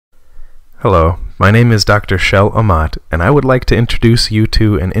Hello, my name is Dr. Kjeld Aamodt, and I would like to introduce you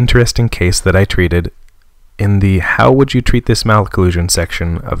to an interesting case that I treated in the How Would You Treat This Malocclusion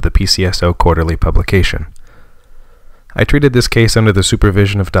section of the PCSO quarterly publication. I treated this case under the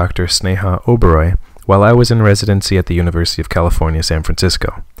supervision of Dr. Sneha Oberoi while I was in residency at the University of California, San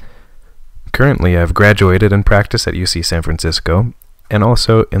Francisco. Currently, I have graduated and practice at UC San Francisco and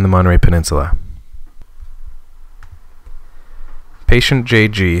also in the Monterey Peninsula. Patient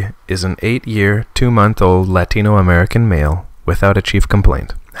JG is an 8-year, 2-month-old Latino-American male without a chief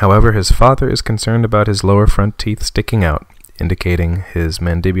complaint. However, his father is concerned about his lower front teeth sticking out, indicating his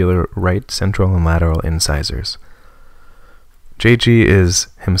mandibular right central and lateral incisors. JG is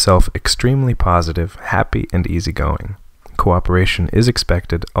himself extremely positive, happy, and easygoing. Cooperation is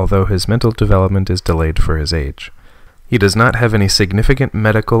expected, although his mental development is delayed for his age. He does not have any significant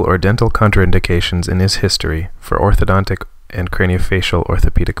medical or dental contraindications in his history for orthodontic and craniofacial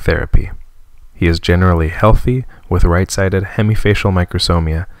orthopedic therapy. He is generally healthy with right-sided hemifacial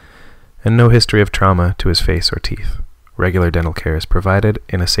microsomia and no history of trauma to his face or teeth. Regular dental care is provided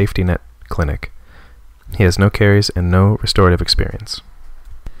in a safety net clinic. He has no caries and no restorative experience.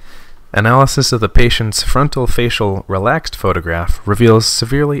 Analysis of the patient's frontal facial relaxed photograph reveals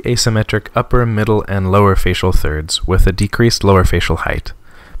severely asymmetric upper, middle, and lower facial thirds with a decreased lower facial height.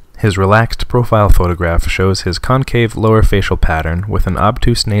 His relaxed profile photograph shows his concave lower facial pattern with an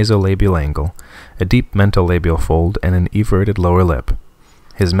obtuse nasolabial angle, a deep mentolabial fold, and an everted lower lip.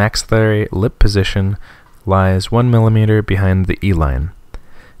 His maxillary lip position lies 1 mm behind the E-line.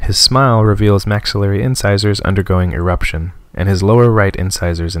 His smile reveals maxillary incisors undergoing eruption, and his lower right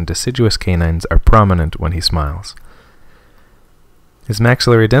incisors and deciduous canines are prominent when he smiles. His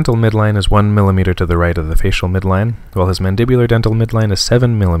maxillary dental midline is 1 mm to the right of the facial midline, while his mandibular dental midline is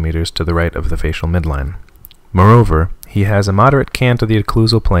 7 mm to the right of the facial midline. Moreover, he has a moderate cant of the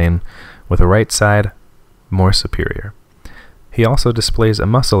occlusal plane, with a right side more superior. He also displays a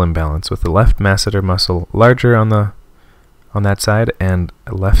muscle imbalance, with the left masseter muscle larger on that side and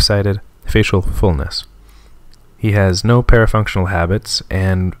a left-sided facial fullness. He has no parafunctional habits,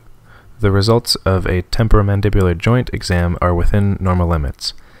 and the results of a temporomandibular joint exam are within normal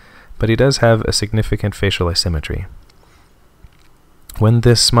limits, but he does have a significant facial asymmetry. When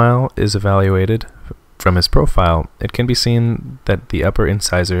this smile is evaluated from his profile, it can be seen that the upper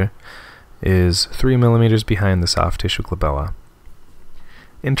incisor is 3 mm behind the soft tissue glabella.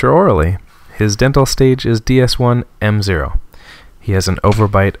 Intraorally, his dental stage is DS1-M0. He has an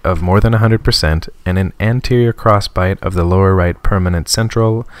overbite of more than 100% and an anterior crossbite of the lower right permanent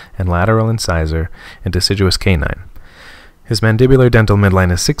central and lateral incisor and deciduous canine. His mandibular dental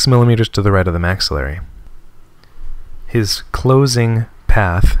midline is 6 mm to the right of the maxillary. His closing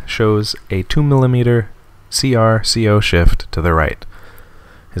path shows a 2 mm CR-CO shift to the right.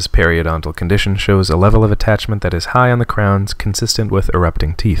 His periodontal condition shows a level of attachment that is high on the crowns, consistent with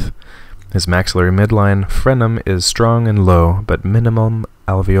erupting teeth. His maxillary midline frenum is strong and low, but minimum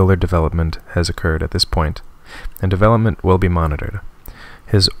alveolar development has occurred at this point, and development will be monitored.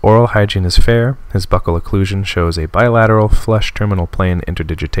 His oral hygiene is fair. His buccal occlusion shows a bilateral flush terminal plane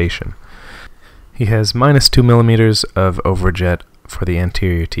interdigitation. He has -2 mm of overjet for the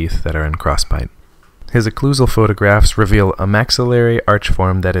anterior teeth that are in crossbite. His occlusal photographs reveal a maxillary arch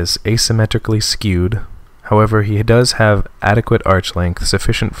form that is asymmetrically skewed. However, he does have adequate arch length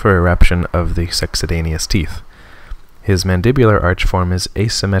sufficient for eruption of the succedaneous teeth. His mandibular arch form is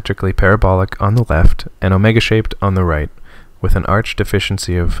asymmetrically parabolic on the left and omega-shaped on the right, with an arch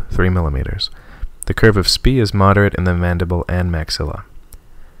deficiency of 3 mm. The curve of Spee is moderate in the mandible and maxilla.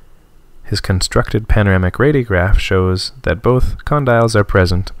 His constructed panoramic radiograph shows that both condyles are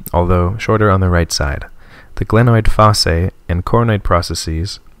present, although shorter on the right side. The glenoid fossae and coronoid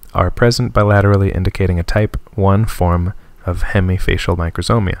processes are present bilaterally, indicating a type 1 form of hemifacial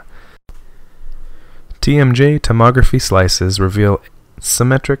microsomia. TMJ tomography slices reveal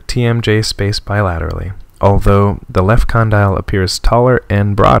symmetric TMJ space bilaterally, although the left condyle appears taller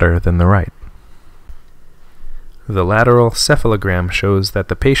and broader than the right. The lateral cephalogram shows that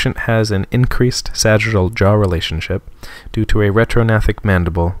the patient has an increased sagittal jaw relationship due to a retrognathic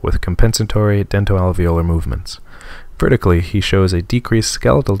mandible with compensatory dentoalveolar movements. Vertically, he shows a decreased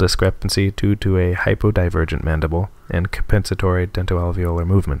skeletal discrepancy due to a hypodivergent mandible and compensatory dentoalveolar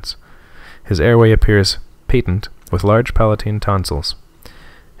movements. His airway appears patent with large palatine tonsils.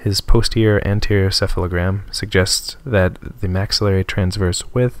 His posterior-anterior cephalogram suggests that the maxillary transverse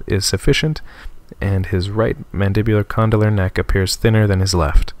width is sufficient, and his right mandibular condylar neck appears thinner than his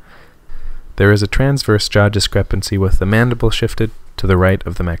left. There is a transverse jaw discrepancy with the mandible shifted to the right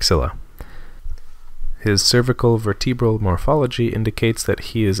of the maxilla. His cervical vertebral morphology indicates that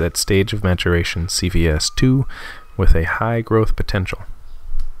he is at stage of maturation CVS2 with a high growth potential.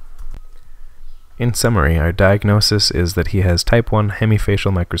 In summary, our diagnosis is that he has type 1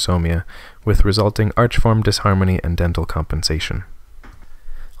 hemifacial microsomia with resulting arch-form disharmony and dental compensation.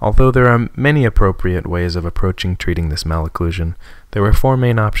 Although there are many appropriate ways of approaching treating this malocclusion, there were 4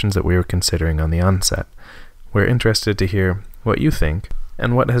 main options that we were considering on the onset. We're interested to hear what you think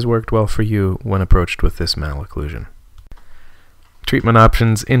and what has worked well for you when approached with this malocclusion. Treatment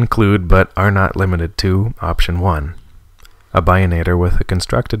options include, but are not limited to, option 1. A bionator with a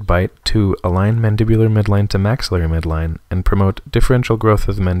constructed bite to align mandibular midline to maxillary midline and promote differential growth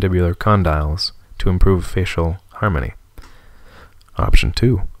of the mandibular condyles to improve facial harmony. Option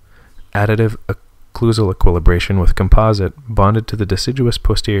 2. Additive occlusal equilibration with composite bonded to the deciduous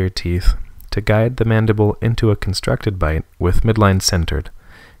posterior teeth to guide the mandible into a constructed bite with midline centered,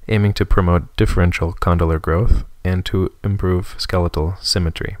 aiming to promote differential condylar growth and to improve skeletal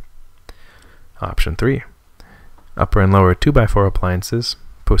symmetry. Option 3. Upper and lower 2x4 appliances,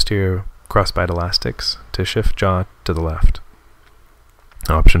 posterior crossbite elastics to shift jaw to the left.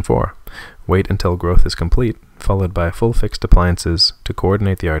 Option 4. Wait until growth is complete, followed by full fixed appliances to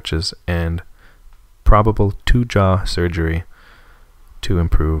coordinate the arches and probable 2-jaw surgery to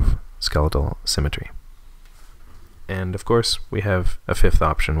improve skeletal symmetry. And of course, we have a 5th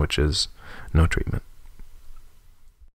option, which is no treatment.